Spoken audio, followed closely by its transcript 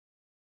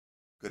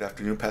Good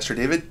afternoon, Pastor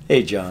David.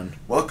 Hey, John.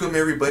 Welcome,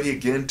 everybody,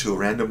 again to a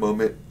random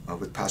moment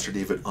with Pastor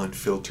David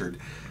Unfiltered.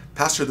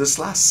 Pastor, this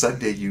last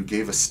Sunday you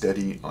gave a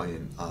study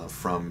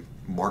from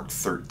Mark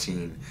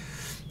 13,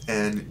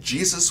 and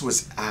Jesus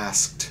was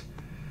asked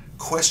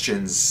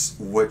questions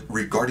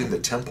regarding the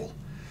temple,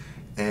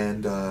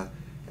 and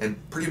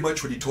pretty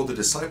much what he told the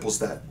disciples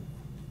that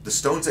the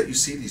stones that you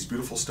see, these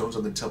beautiful stones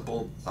on the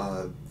temple,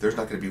 there's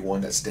not going to be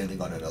one that's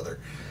standing on another,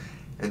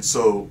 and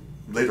so.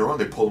 Later on,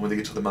 when they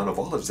get to the Mount of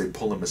Olives, they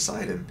pull him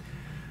aside and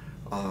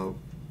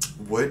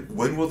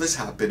when will this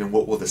happen and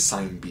what will the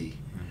sign be?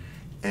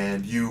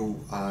 And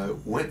you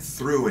went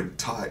through and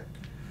taught.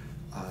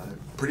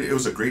 It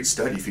was a great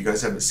study. If you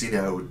guys haven't seen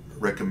it, I would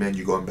recommend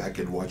you going back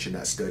and watching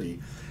that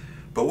study.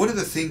 But one of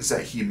the things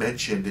that he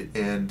mentioned,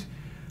 and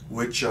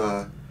which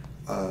is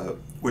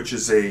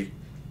the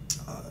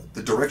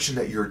direction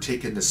that you're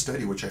taking the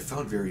study, which I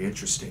found very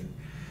interesting,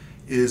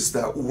 is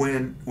that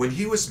when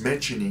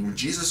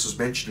Jesus was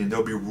mentioning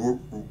there'll be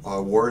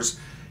wars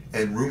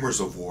and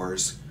rumors of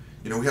wars.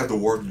 You know, we have the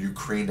war in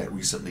Ukraine that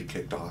recently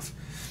kicked off,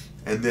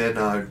 and then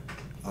I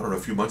don't know, a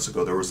few months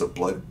ago there was the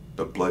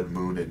blood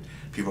moon, and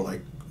people are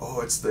like, oh,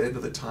 it's the end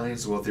of the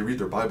times. Well, if they read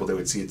their Bible, they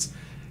would see it's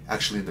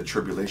actually in the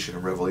tribulation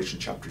in Revelation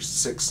chapter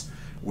 6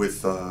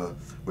 with the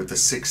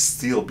sixth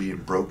seal being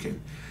broken.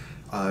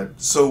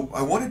 So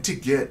I wanted to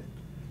get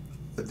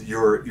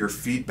your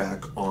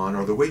feedback on,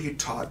 or the way you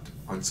taught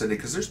on Sunday,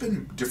 because there's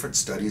been different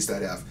studies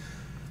that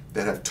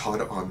have taught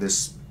on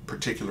this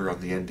particular, on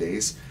the end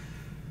days.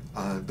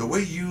 The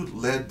way you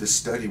led the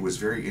study was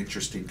very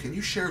interesting. Can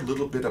you share a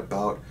little bit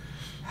about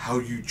how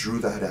you drew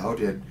that out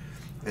and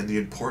the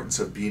importance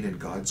of being in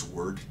God's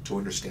Word to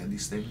understand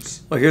these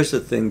things? Well, here's the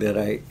thing that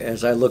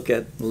as I look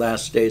at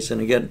last days, and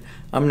again,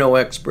 I'm no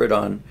expert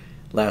on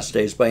last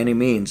days by any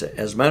means.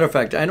 As a matter of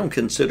fact, I don't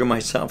consider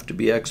myself to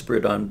be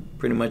expert on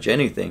pretty much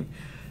anything,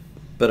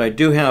 but I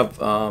do have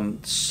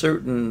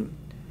certain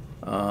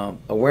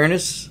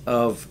awareness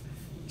of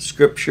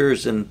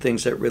scriptures and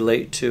things that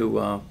relate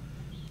to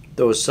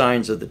those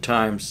signs of the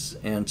times.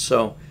 And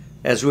so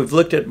as we've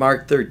looked at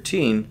Mark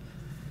 13,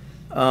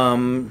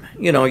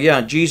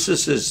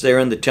 Jesus is there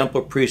in the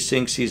temple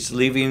precincts. He's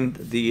leaving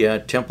the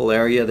temple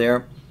area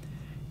there,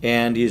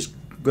 and he's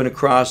going to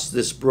cross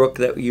this brook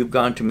that you've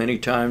gone to many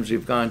times.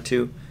 We've gone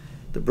to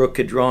the brook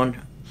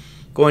Kidron,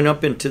 going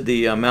up into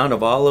the Mount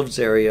of Olives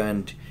area.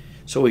 And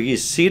so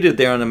he's seated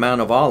there on the Mount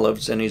of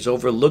Olives, and he's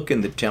overlooking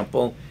the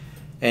temple,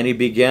 and he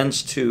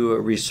begins to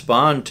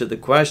respond to the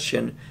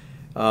question,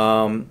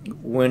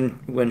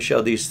 when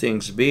shall these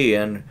things be,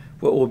 and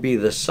what will be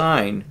the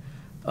sign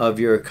of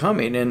your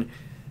coming?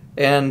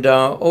 And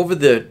over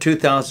the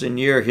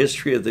 2,000-year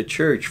history of the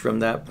church,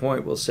 from that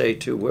point, we'll say,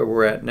 to where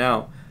we're at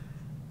now,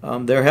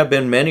 there have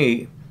been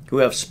many who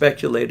have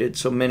speculated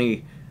so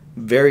many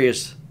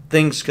various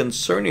things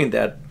concerning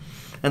that.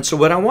 And so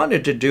what I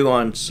wanted to do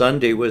on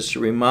Sunday was to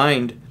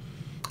remind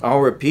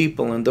our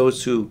people and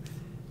those who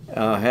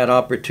had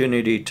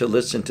opportunity to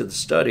listen to the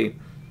study,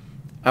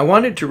 I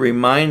wanted to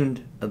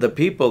remind the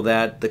people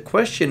that the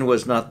question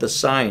was not the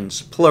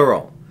signs,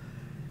 plural.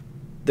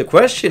 The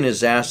question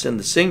is asked in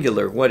the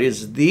singular, what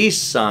is the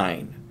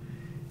sign?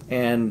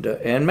 And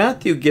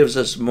Matthew gives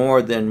us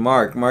more than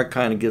Mark. Mark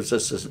kind of gives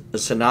us a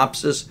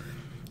synopsis.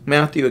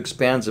 Matthew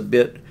expands a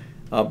bit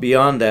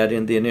beyond that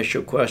in the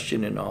initial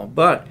question and all.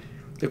 But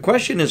the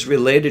question is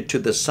related to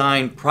the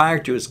sign prior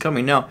to his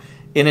coming. Now,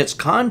 in its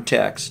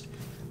context,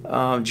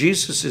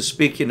 Jesus is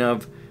speaking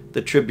of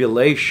the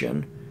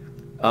tribulation,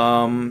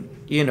 and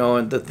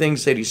the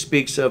things that he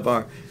speaks of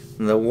are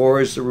the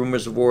wars, the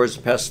rumors of wars,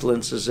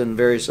 pestilences, and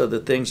various other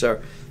things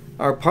are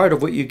part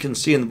of what you can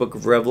see in the book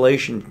of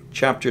Revelation,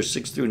 chapters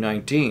 6 through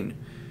 19.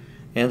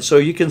 And so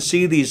you can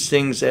see these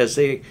things as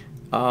they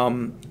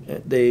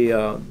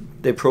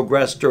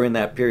progress during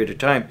that period of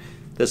time,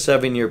 the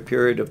 7-year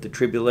period of the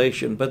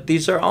tribulation. But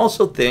these are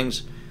also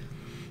things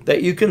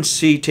that you can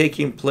see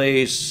taking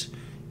place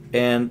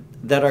and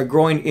that are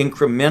growing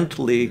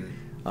incrementally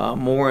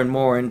more and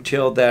more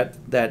until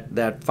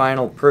that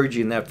final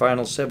purging, that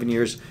final 7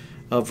 years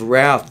of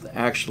wrath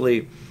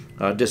actually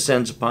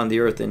descends upon the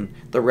earth, and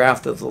the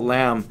wrath of the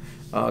Lamb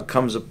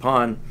comes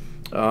upon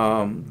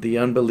the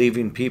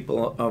unbelieving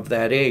people of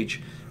that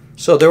age.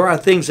 So there are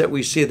things that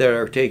we see that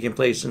are taking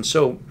place. And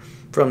so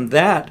from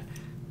that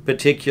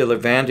particular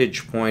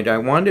vantage point, I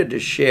wanted to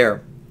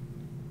share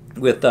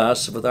with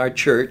us, with our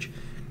church,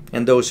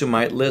 and those who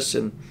might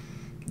listen,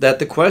 that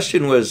the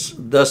question was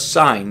the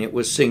sign. It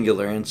was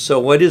singular. And so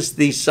what is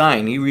the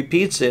sign? He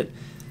repeats it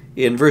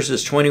in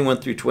verses 21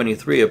 through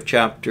 23 of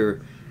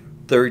chapter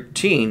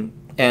 13.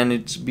 And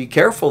it's, be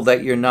careful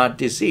that you're not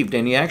deceived.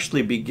 And he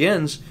actually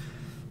begins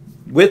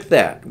with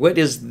that. What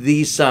is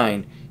the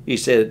sign? He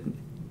said,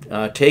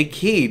 take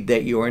heed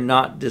that you are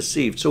not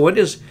deceived. So what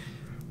is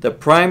the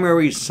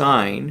primary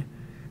sign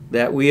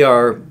that we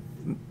are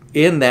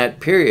in that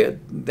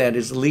period that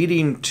is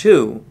leading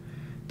to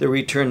the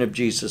return of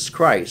Jesus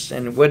Christ?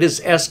 And what is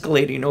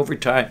escalating over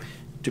time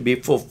to be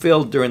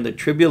fulfilled during the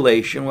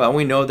tribulation? Well,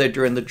 we know that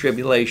during the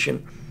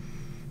tribulation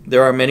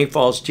there are many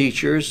false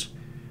teachers.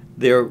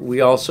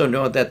 we also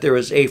know that there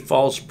is a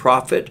false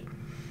prophet,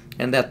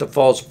 and that the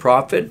false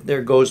prophet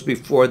there goes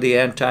before the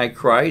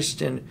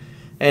Antichrist, and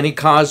he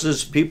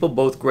causes people,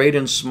 both great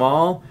and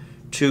small,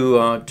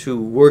 to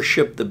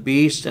worship the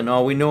beast and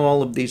all. We know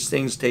all of these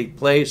things take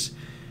place,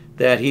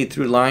 that he,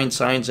 through lying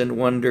signs and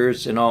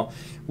wonders and all,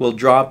 will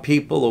draw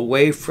people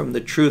away from the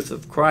truth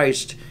of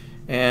Christ.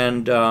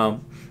 And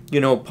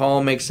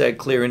Paul makes that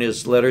clear in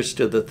his letters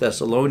to the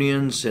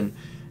Thessalonians, and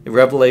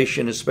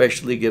Revelation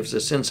especially gives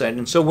us insight.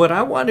 And so what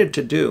I wanted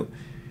to do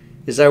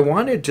is I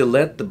wanted to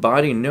let the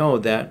body know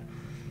that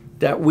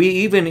we,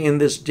 even in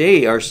this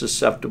day, are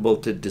susceptible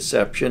to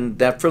deception,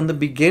 that from the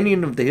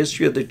beginning of the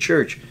history of the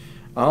church,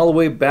 all the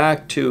way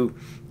back to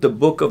the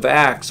book of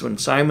Acts, when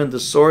Simon the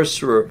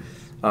sorcerer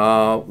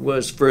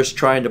was first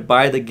trying to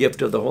buy the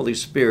gift of the Holy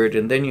Spirit,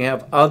 and then you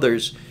have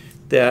others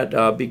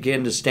that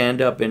begin to stand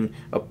up and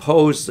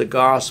oppose the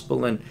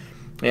gospel. And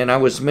I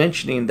was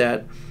mentioning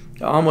that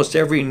almost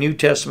every New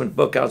Testament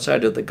book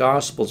outside of the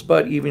Gospels,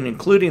 but even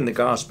including the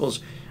Gospels,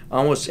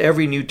 almost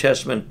every New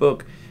Testament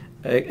book,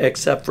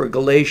 except for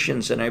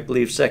Galatians and I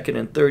believe 2nd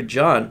and 3rd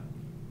John,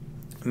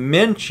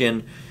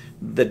 mention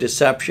the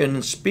deception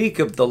and speak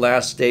of the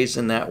last days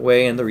in that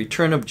way and the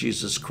return of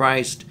Jesus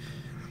Christ.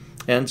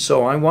 And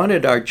so I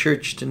wanted our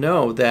church to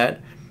know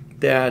that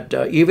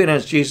even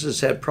as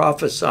Jesus had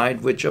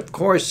prophesied, which of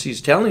course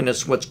he's telling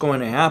us what's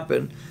going to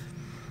happen,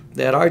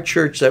 that our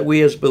church, that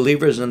we as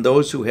believers and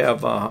those who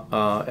have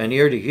an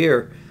ear to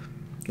hear,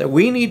 that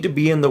we need to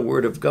be in the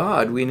Word of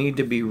God. We need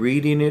to be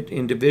reading it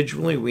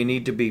individually. We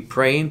need to be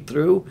praying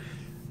through.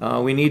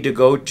 We need to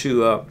go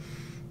to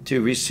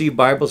receive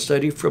Bible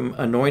study from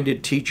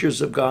anointed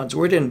teachers of God's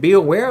Word, and be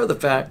aware of the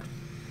fact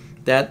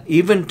that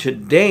even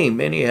today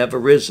many have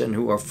arisen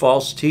who are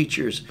false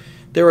teachers.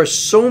 There are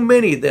so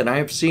many that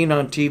I've seen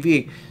on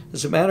TV.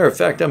 As a matter of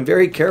fact, I'm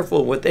very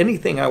careful with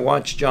anything I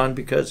watch, John,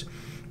 because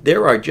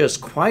there are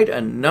just quite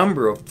a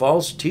number of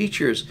false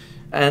teachers.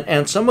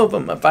 And some of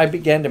them, if I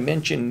began to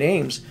mention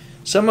names,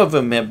 some of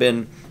them have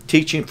been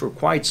teaching for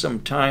quite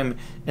some time,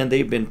 and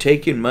they've been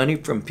taking money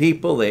from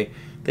people. They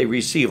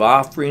receive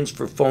offerings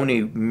for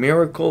phony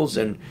miracles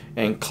and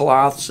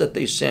cloths that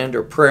they send,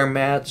 or prayer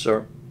mats,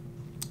 or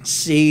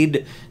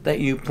seed that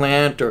you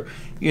plant, or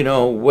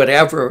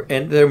whatever.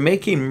 And they're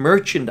making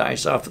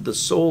merchandise off of the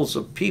souls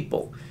of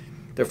people.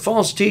 They're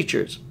false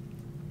teachers.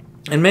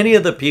 And many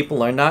of the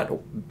people are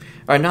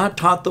not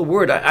taught the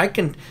Word.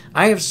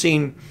 I have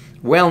seen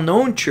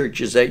well-known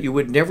churches that you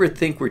would never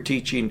think were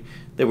teaching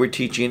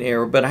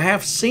error, but I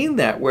have seen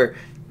that where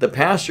the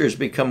pastor has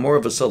become more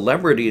of a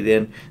celebrity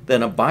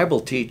than a Bible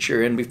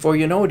teacher, and before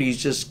you know it,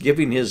 he's just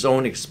giving his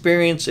own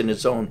experience and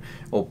his own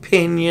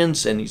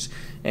opinions, and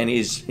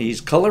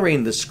he's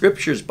coloring the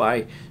scriptures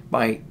by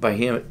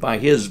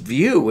his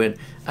view. And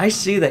I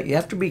see that you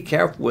have to be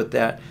careful with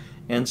that.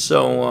 And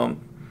so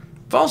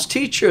false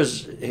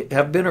teachers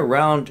have been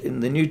around in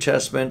the New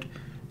Testament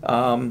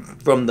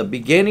from the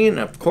beginning.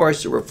 Of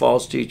course, there were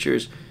false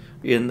teachers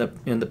in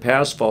the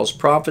past, false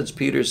prophets.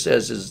 Peter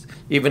says,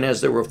 even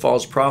as there were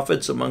false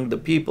prophets among the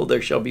people,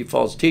 there shall be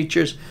false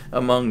teachers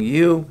among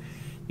you.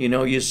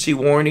 You see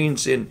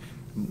warnings in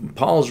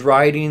Paul's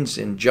writings,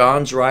 in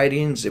John's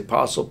writings, the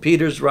Apostle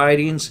Peter's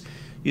writings.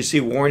 You see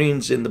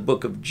warnings in the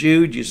book of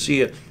Jude. You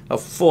see a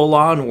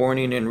full-on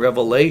warning in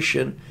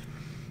Revelation.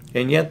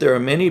 And yet there are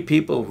many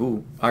people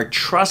who are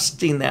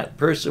trusting that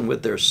person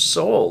with their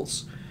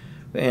souls.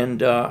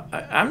 And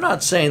I'm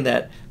not saying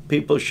that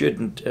people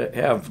shouldn't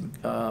have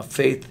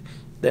faith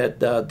that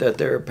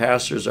their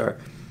pastors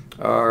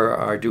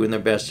are doing their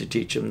best to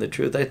teach them the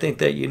truth. I think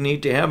that you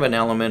need to have an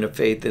element of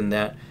faith in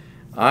that.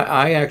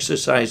 I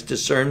exercise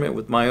discernment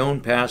with my own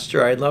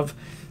pastor. I love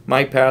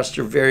my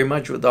pastor very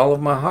much with all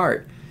of my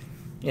heart.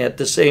 At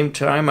the same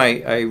time,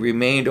 I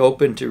remained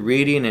open to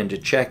reading and to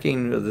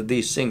checking whether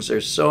these things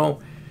are so,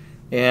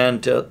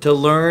 and to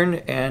learn,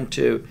 and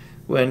to,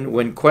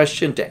 when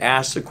questioned, to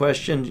ask the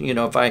question.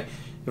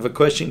 If a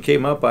question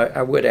came up,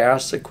 I would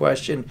ask the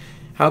question,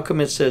 how come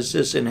it says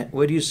this, and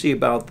what do you see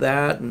about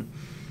that? And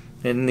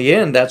in the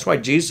end, that's why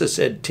Jesus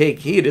said, take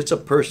heed. It's a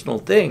personal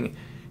thing.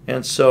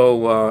 And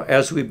so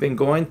as we've been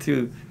going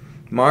through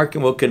Mark,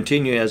 and we'll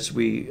continue as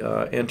we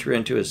enter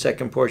into a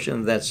second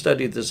portion of that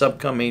study this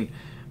upcoming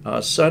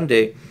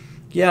Sunday,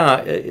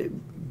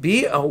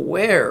 be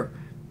aware.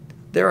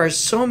 There are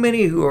so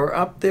many who are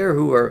up there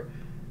who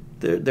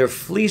they're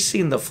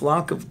fleecing the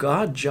flock of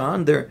God,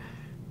 John. They're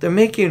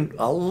making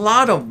a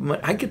lot of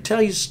money. I could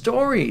tell you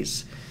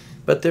stories,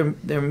 but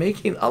they're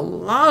making a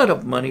lot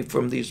of money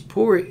from these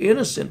poor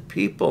innocent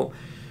people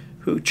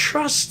who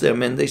trust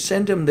them, and they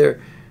send them their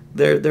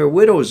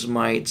widow's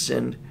mites,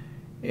 and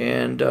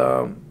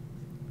I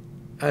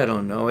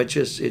don't know.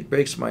 It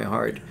breaks my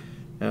heart.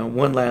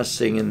 One last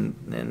thing,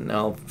 and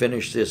I'll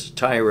finish this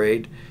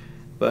tirade.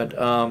 But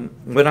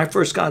when I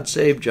first got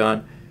saved,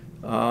 John,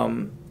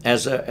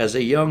 as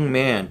a young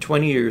man,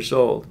 20 years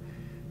old,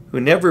 who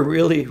never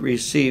really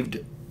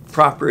received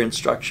proper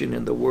instruction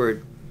in the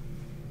Word,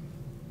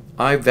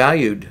 I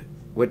valued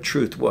what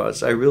truth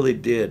was. I really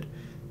did.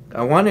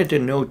 I wanted to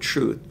know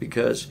truth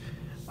because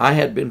I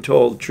had been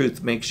told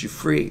truth makes you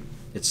free.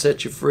 It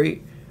sets you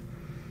free.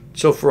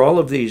 So for all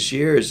of these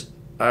years,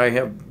 I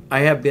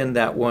have been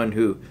that one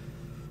who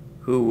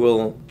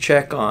will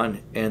check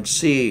on and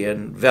see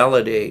and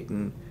validate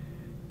and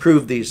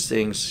prove these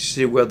things,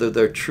 see whether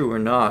they're true or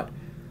not.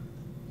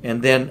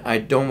 And then I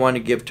don't want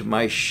to give to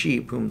my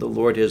sheep, whom the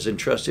Lord has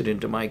entrusted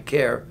into my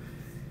care,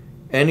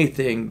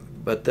 anything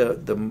but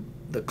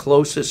the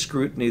closest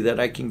scrutiny that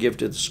I can give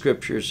to the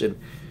Scriptures,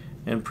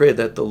 and pray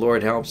that the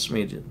Lord helps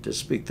me to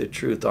speak the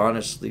truth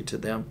honestly to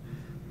them.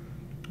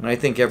 And I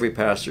think every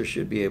pastor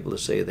should be able to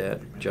say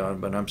that,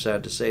 John, but I'm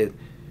sad to say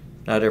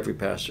not every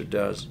pastor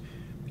does.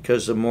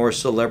 Because the more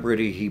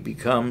celebrity he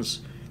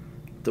becomes,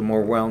 the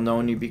more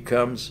well-known he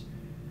becomes,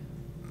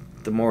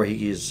 the more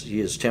he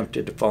is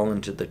tempted to fall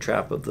into the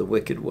trap of the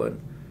wicked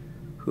one,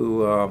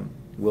 who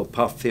will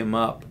puff him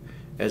up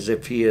as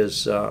if he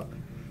is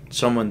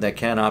someone that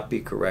cannot be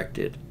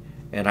corrected.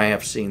 And I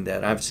have seen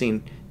that. I've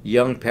seen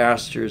young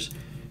pastors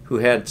who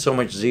had so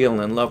much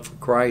zeal and love for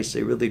Christ,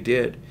 they really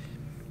did,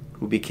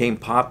 who became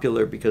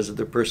popular because of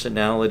their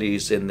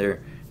personalities and their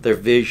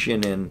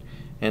vision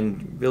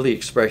and really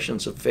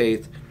expressions of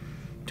faith,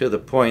 to the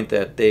point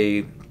that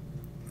they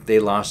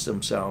lost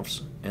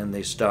themselves and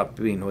they stopped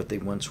being what they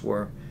once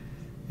were.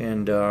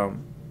 And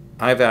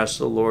I've asked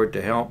the Lord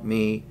to help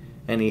me,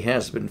 and He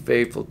has been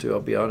faithful to,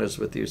 I'll be honest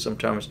with you,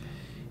 sometimes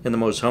in the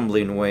most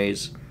humbling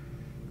ways,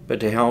 but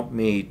to help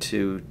me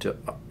to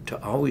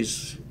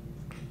always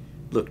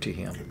look to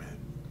Him. Amen.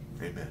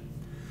 Amen.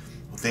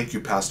 Well, thank you,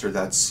 Pastor.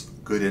 That's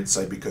good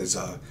insight, because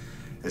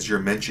as you're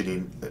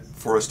mentioning,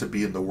 for us to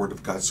be in the Word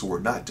of God so we're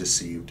not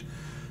deceived,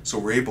 so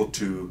we're able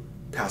to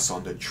pass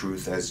on the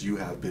truth as you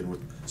have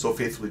been so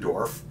faithfully to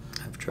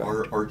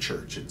our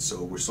church, and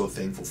so we're so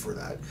thankful for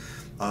that.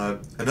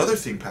 Another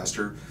thing,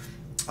 Pastor,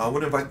 I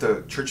want to invite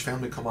the church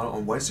family to come out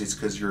on Wednesdays,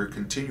 because you're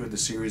continuing the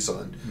series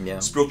on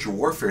spiritual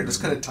warfare, and this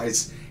kind of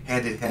ties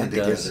hand in hand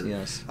together.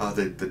 Yes.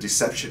 The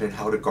deception and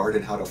how to guard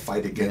and how to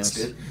fight against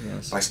it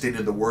by staying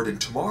in the Word. And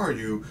tomorrow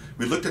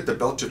we looked at the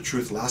belt of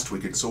truth last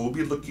week, and so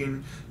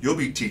you'll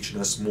be teaching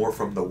us more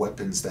from the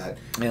weapons that...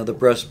 the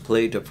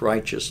breastplate of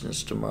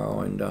righteousness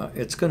tomorrow, and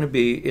it's going to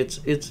be,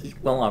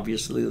 well,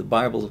 obviously the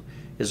Bible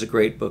is a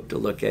great book to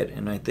look at,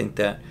 and I think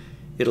that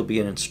it'll be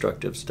an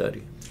instructive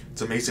study.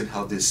 It's amazing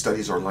how these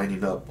studies are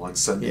lining up on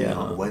Sunday and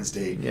on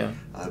Wednesday,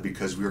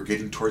 because we are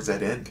getting towards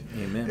that end.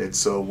 Amen. And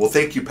so, well,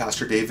 thank you,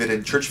 Pastor David,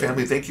 and church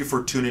family, thank you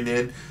for tuning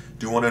in.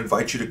 Do want to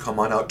invite you to come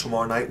on out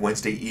tomorrow night,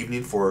 Wednesday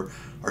evening, for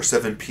our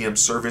 7 p.m.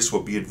 service.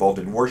 We'll be involved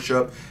in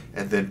worship,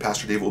 and then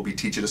Pastor David will be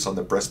teaching us on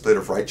the breastplate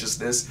of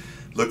righteousness.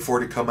 Look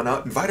forward to coming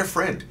out. Invite a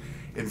friend.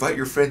 Invite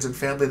your friends and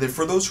family. And then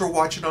for those who are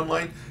watching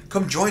online,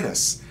 come join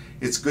us.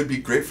 It's going to be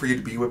great for you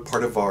to be with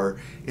part of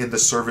in the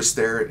service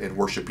there and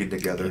worshiping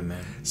together.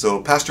 Amen. So,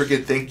 Pastor,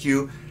 again, thank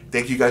you.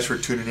 Thank you guys for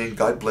tuning in.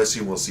 God bless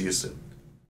you, and we'll see you soon.